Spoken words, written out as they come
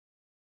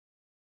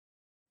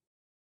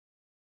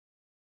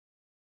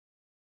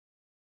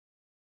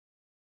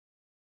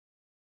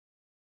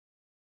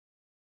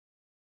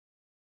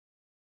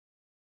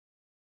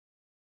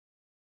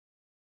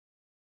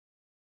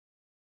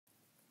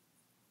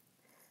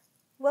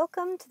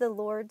Welcome to the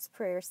Lord's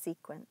Prayer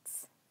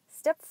sequence.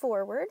 Step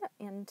forward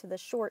into the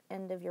short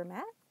end of your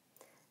mat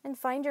and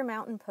find your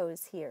mountain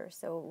pose here.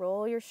 So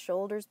roll your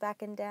shoulders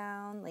back and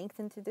down,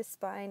 lengthen through the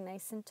spine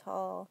nice and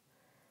tall.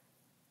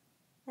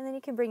 And then you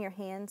can bring your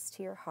hands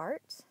to your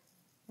heart.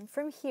 And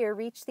from here,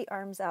 reach the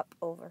arms up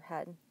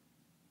overhead.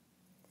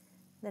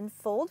 Then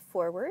fold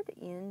forward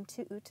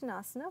into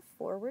Uttanasana,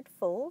 forward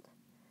fold.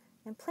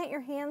 And plant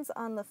your hands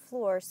on the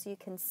floor so you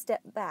can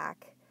step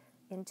back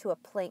into a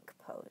plank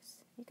pose.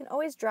 You can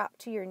always drop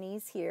to your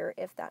knees here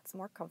if that's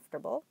more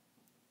comfortable.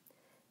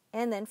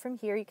 And then from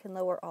here you can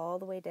lower all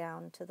the way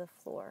down to the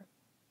floor.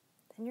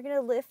 Then you're going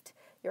to lift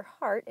your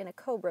heart in a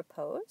cobra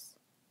pose.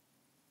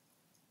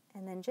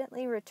 And then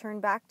gently return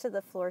back to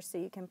the floor so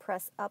you can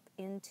press up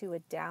into a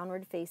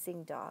downward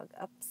facing dog,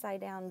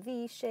 upside down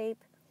V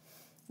shape.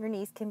 Your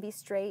knees can be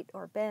straight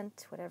or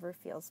bent, whatever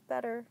feels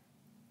better.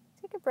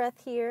 Take a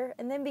breath here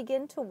and then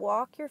begin to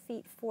walk your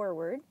feet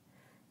forward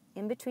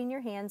in between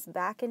your hands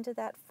back into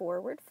that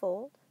forward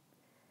fold.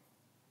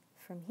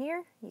 From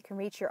here, you can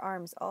reach your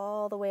arms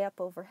all the way up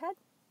overhead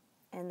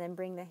and then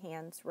bring the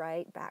hands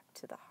right back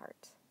to the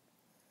heart.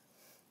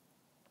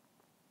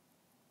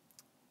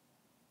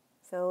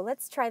 So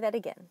let's try that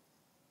again.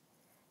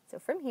 So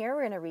from here,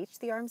 we're going to reach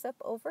the arms up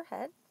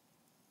overhead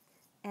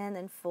and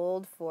then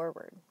fold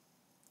forward.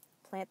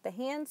 Plant the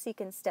hands so you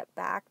can step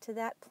back to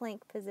that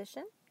plank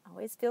position.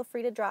 Always feel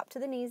free to drop to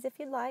the knees if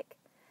you'd like.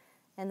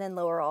 And then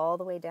lower all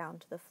the way down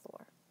to the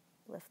floor.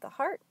 Lift the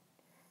heart,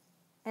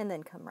 and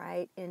then come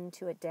right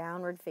into a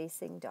downward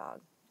facing dog.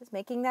 Just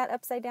making that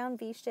upside down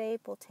V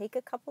shape. We'll take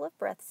a couple of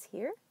breaths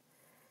here.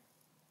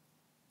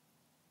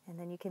 And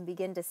then you can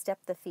begin to step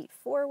the feet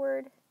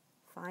forward,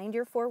 find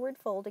your forward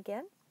fold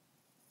again,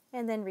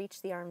 and then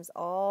reach the arms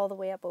all the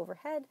way up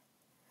overhead,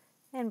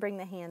 and bring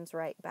the hands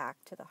right back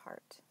to the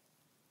heart.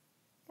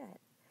 Good.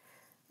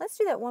 Let's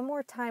do that one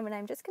more time, and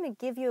I'm just going to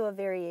give you a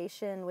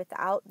variation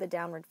without the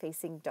downward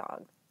facing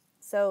dog.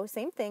 So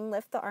same thing,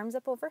 lift the arms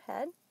up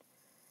overhead,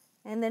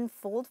 and then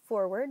fold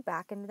forward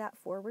back into that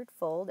forward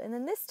fold. And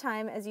then this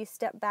time, as you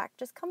step back,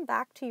 just come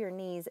back to your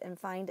knees and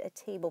find a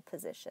table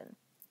position.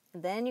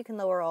 And then you can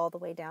lower all the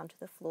way down to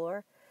the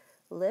floor,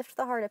 lift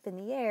the heart up in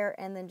the air,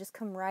 and then just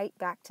come right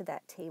back to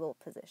that table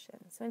position.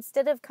 So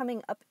instead of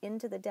coming up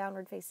into the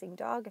downward facing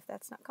dog, if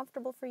that's not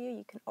comfortable for you,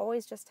 you can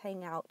always just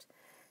hang out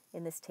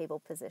in this table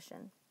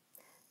position.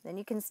 Then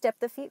you can step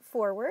the feet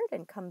forward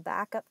and come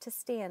back up to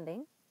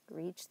standing.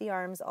 Reach the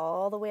arms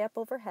all the way up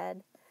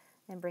overhead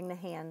and bring the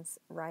hands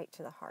right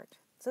to the heart.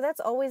 So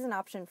that's always an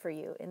option for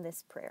you in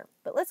this prayer.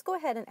 But let's go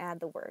ahead and add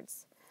the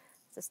words.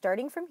 So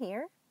starting from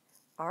here,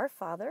 Our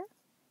Father,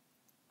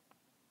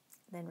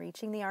 then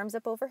reaching the arms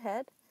up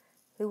overhead,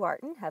 who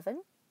art in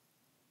heaven,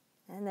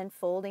 and then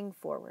folding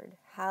forward,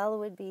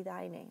 hallowed be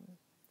thy name.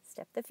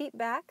 Step the feet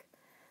back,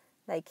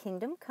 thy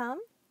kingdom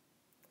come,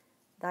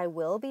 thy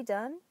will be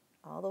done,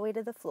 all the way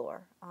to the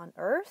floor, on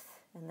earth,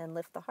 and then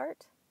lift the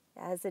heart,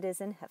 as it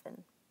is in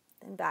heaven.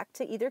 Then back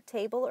to either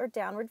table or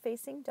downward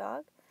facing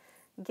dog.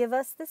 Give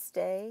us this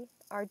day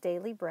our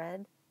daily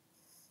bread,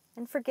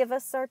 and forgive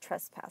us our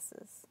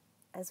trespasses,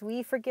 as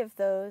we forgive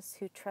those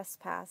who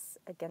trespass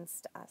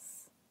against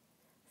us.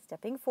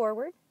 Stepping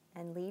forward,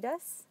 and lead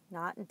us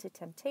not into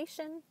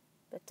temptation,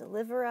 but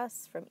deliver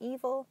us from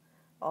evil,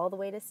 all the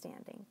way to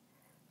standing.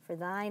 For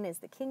thine is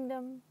the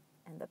kingdom,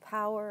 and the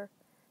power,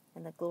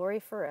 and the glory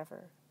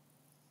forever.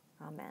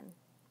 Amen.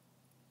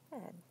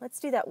 Good. Let's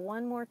do that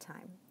one more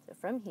time. So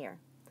from here,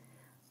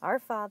 Our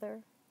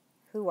Father,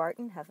 who art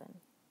in heaven,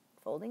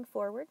 folding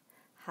forward,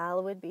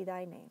 hallowed be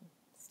thy name.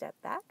 Step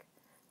back,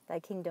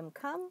 thy kingdom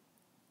come,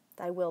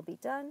 thy will be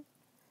done,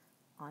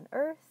 on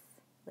earth,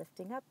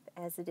 lifting up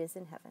as it is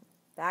in heaven.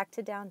 Back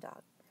to down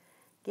dog.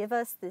 Give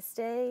us this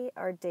day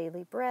our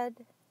daily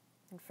bread,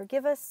 and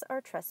forgive us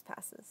our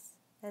trespasses,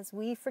 as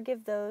we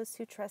forgive those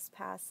who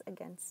trespass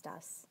against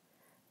us.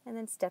 And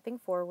then stepping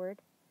forward,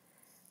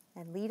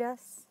 and lead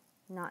us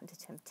not into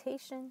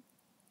temptation,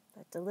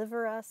 but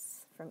deliver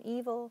us from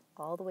evil,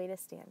 all the way to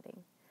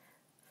standing.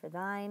 For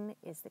thine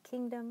is the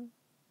kingdom,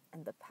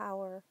 and the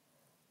power,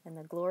 and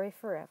the glory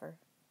forever.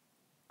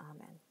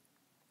 Amen.